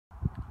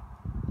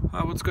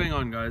What's going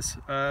on, guys?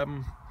 I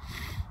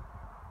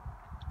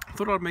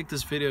thought I'd make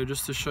this video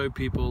just to show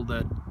people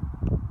that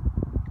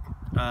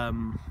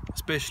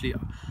especially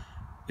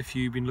if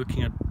you've been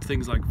looking at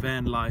things like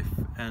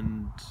Vanlife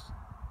and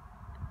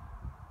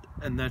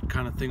that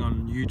kind of thing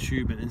on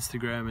YouTube and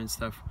Instagram and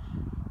stuff,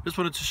 just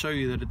wanted to show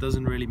you that it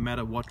doesn't really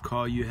matter what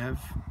car you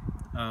have.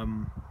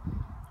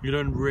 You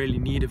don't really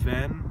need a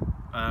van.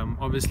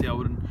 Obviously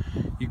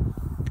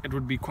it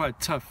would be quite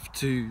tough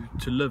to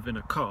live in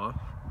a car,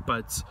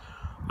 but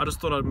I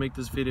just thought I'd make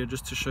this video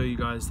just to show you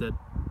guys that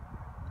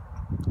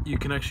you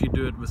can actually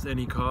do it with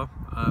any car.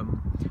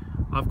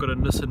 I've got a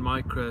Nissan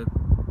Micra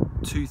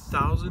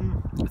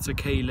 2000. It's a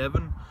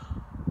K11.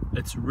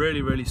 It's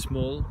really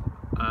small,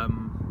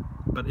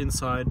 but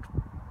inside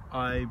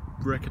I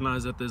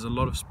recognize that there's a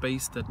lot of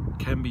space that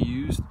can be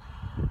used.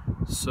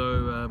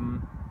 So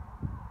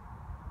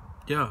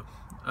yeah,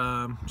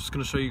 just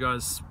gonna show you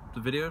guys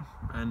the video,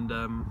 and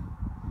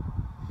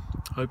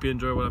hope you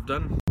enjoy what I've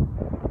done.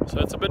 So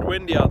it's a bit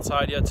windy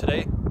outside here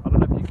today. I don't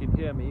know if you can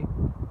hear me,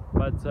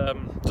 but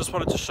just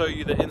wanted to show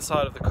you the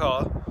inside of the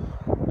car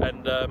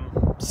and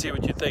see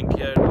what you think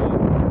here.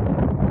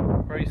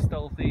 Very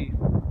stealthy. You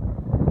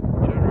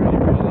don't really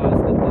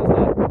realize that there's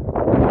that.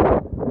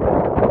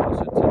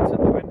 Also tinted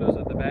the windows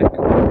at the back,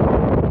 just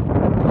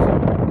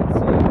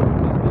so you can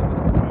see there's a bit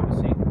of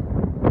privacy.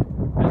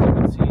 As you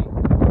can see,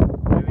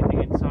 everything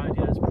inside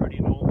here is pretty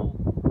normal.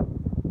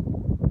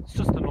 It's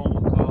just a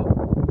normal car,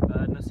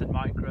 Nissan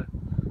Micra.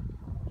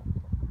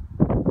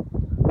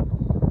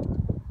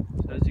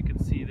 As you can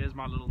see, there's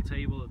my little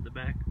table at the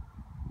back.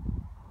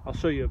 I'll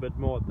show you a bit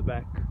more at the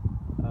back.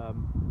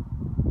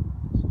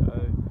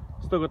 So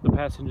still got the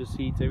passenger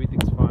seats,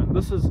 everything's fine.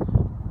 This is,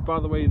 by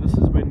the way, this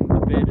is when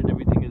the bed and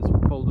everything is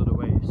folded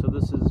away. So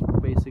this is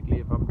basically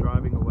if I'm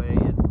driving away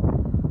and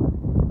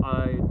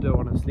I don't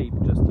want to sleep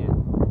just yet.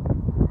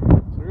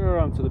 So we'll go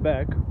around to the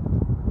back.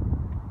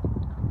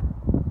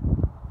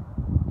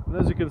 And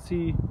as you can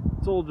see,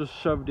 it's all just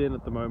shoved in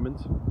at the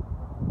moment.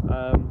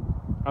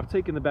 I've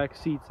taken the back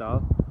seats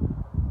out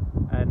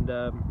and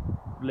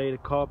laid a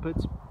carpet.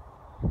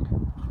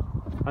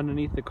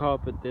 Underneath the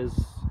carpet there's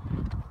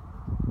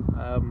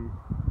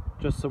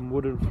just some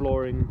wooden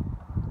flooring,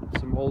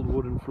 some old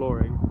wooden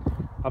flooring.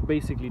 I've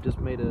basically just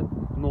made a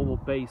normal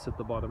base at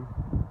the bottom.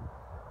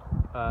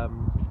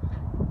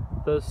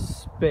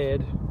 This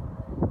bed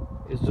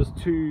is just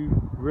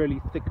two really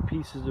thick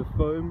pieces of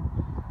foam.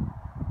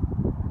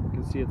 You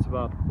can see it's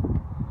about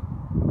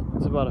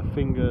a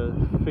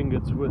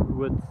finger's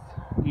width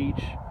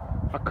each.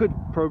 I could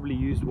probably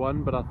use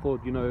one, but I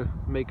thought, you know,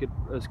 make it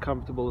as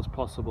comfortable as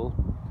possible.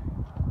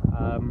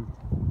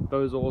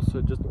 Those are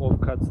also just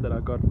offcuts that I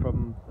got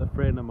from a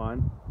friend of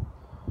mine.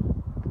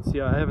 You can see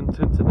I haven't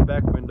tinted the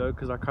back window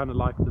because I kind of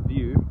like the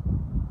view.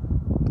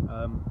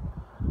 I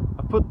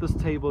put this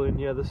table in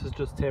here. This is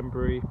just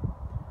temporary.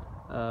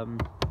 The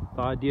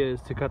idea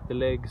is to cut the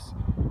legs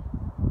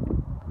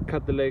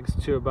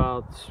to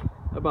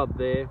about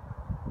there.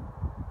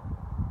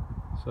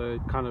 So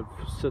it kind of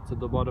sits at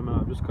the bottom, and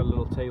I've just got a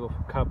little table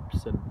for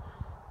cups and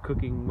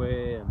cooking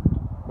ware and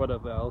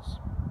whatever else.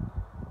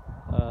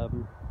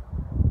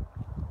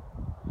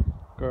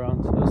 Go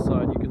around to this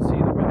side, you can see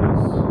the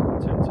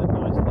windows tinted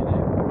nicely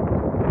there.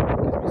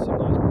 Gives me some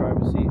nice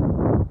privacy.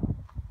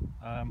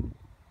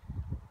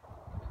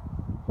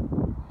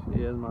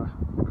 Here's my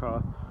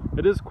car.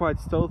 It is quite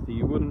stealthy.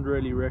 You wouldn't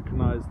really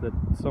recognize that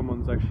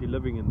someone's actually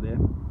living in there.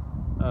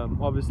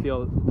 Obviously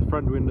the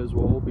front windows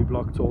will all be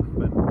blocked off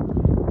and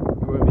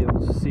you won't be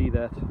able to see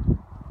that.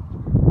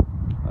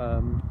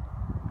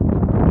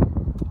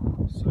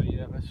 So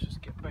yeah, let's just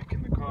get back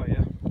in the car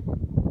here.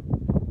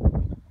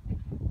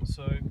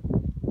 So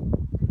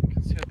you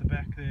can see at the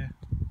back there,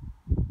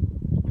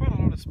 quite a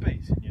lot of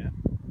space in here.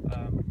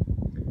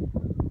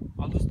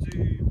 I'll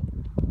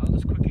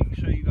just quickly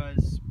show you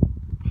guys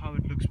how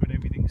it looks when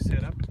everything's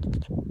set up.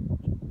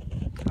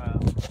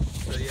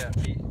 So yeah,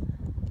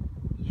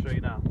 I'll show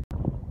you now.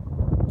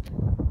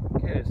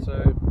 Okay, so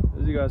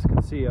as you guys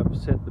can see, I've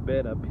set the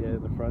bed up here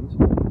in the front.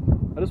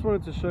 I just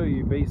wanted to show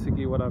you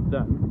basically what I've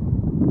done.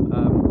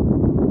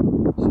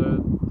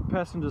 So the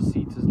passenger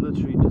seat is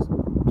literally just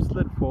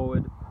slid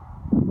forward,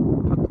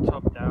 put the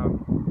top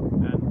down,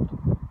 and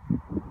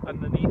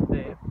underneath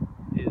there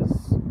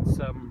is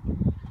some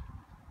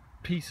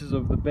pieces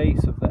of the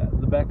base of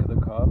the back of the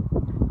car.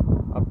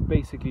 I've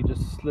basically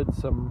just slid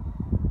some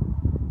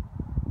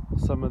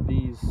of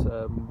these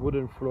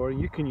wooden flooring.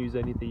 You can use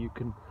anything. You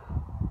can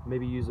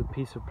maybe use a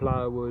piece of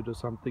plywood or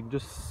something.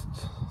 Just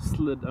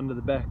slid under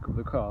the back of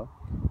the car,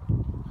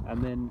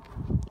 and then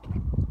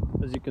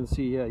as you can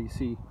see here,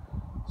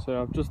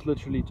 so I've just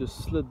literally just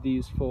slid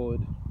these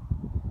forward,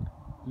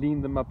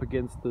 leaned them up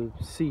against the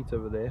seat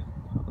over there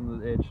on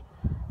the edge,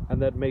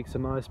 and that makes a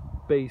nice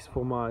base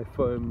for my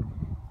foam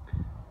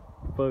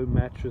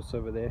mattress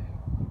over there,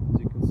 as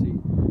you can see.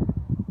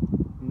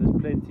 And there's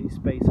plenty of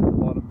space at the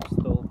bottom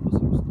still for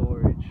some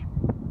storage.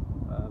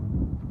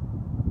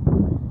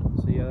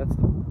 So yeah,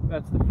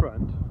 that's the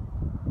front.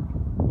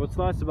 What's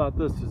nice about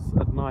this is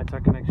at night I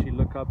can actually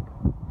look up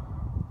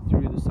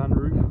through the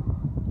sunroof.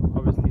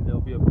 Obviously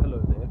there'll be a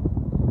pillow there.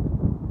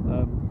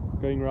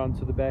 Going around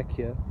to the back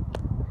here.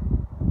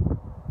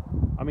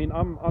 I mean,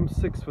 I'm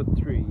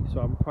 6'3", so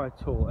I'm quite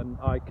tall, and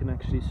I can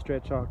actually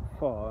stretch out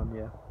far on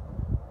here.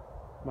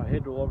 My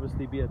head will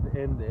obviously be at the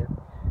end there,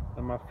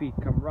 and my feet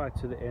come right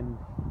to the end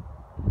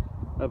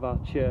of our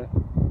chair.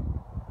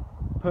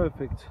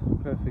 Perfect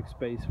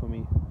space for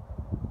me.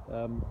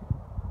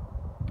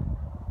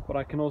 What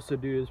I can also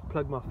do is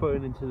plug my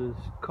phone into this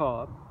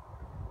car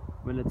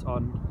when it's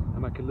on,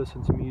 and I can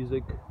listen to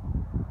music.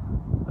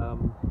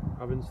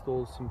 I've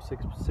installed some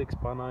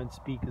 6x9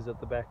 speakers at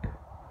the back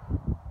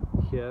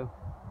here,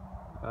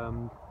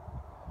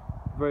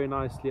 very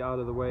nicely out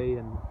of the way,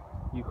 and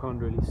you can't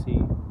really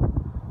see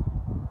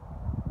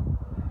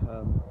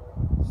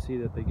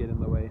that they get in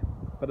the way.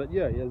 But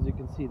yeah, as you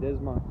can see,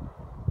 there's my.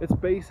 It's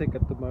basic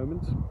at the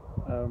moment.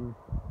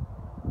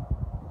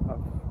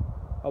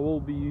 I will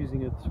be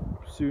using it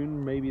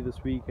soon, maybe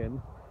this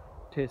weekend,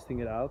 testing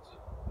it out.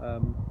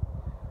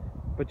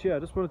 But yeah, I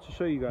just wanted to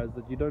show you guys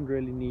that you don't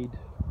really need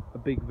a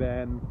big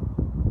van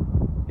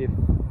if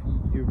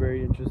you're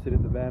very interested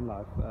in the van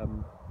life.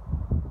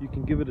 You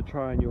can give it a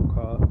try in your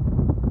car.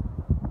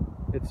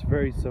 It's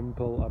very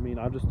simple. I mean,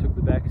 I just took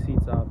the back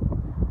seats out,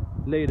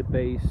 laid a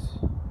base,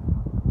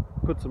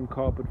 put some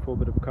carpet for a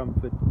bit of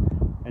comfort,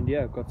 and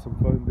yeah, got some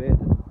foam bed.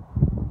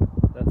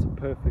 That's a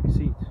perfect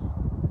seat.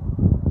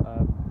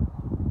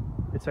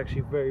 It's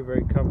actually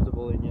very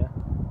comfortable in here.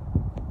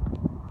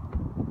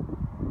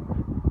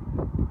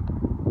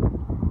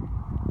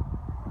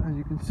 As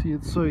you can see,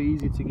 it's so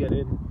easy to get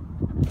in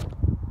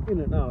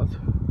and out.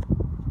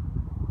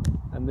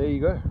 And there you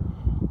go.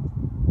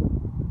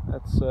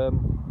 That's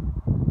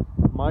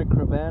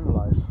Micra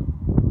Vanlife.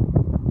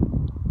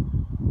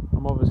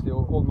 I'm obviously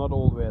not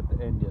all the way at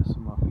the end yet, so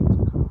my feet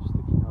are kind of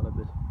sticking out a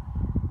bit.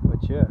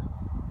 But yeah,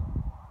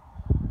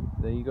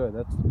 there you go.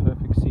 That's the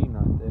perfect scene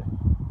right there.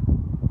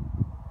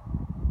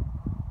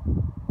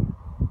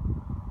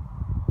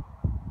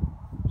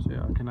 So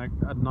yeah,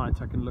 at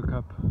night I can look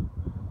up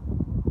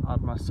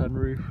out my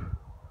sunroof,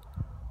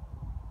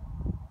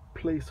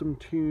 play some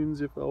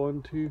tunes if I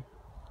want to.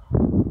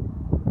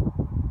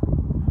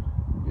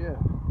 Yeah,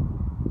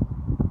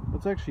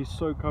 it's actually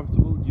so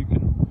comfortable. You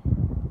can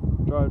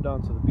drive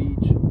down to the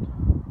beach and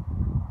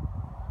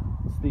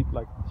sleep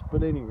like this.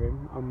 But anyway,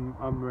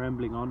 I'm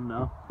rambling on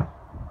now.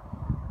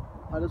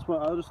 I just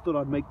thought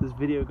I'd make this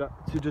video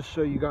to just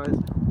show you guys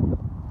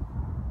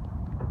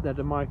that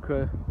a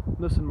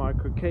Nissan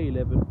Micra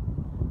K11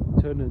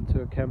 turned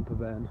into a camper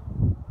van.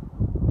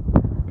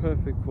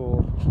 Perfect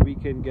for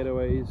weekend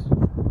getaways.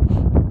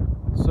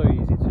 It's so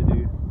easy to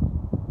do.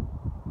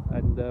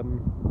 And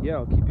yeah,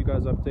 I'll keep you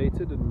guys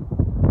updated and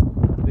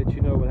let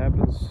you know what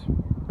happens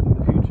in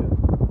the future.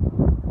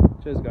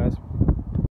 Cheers guys.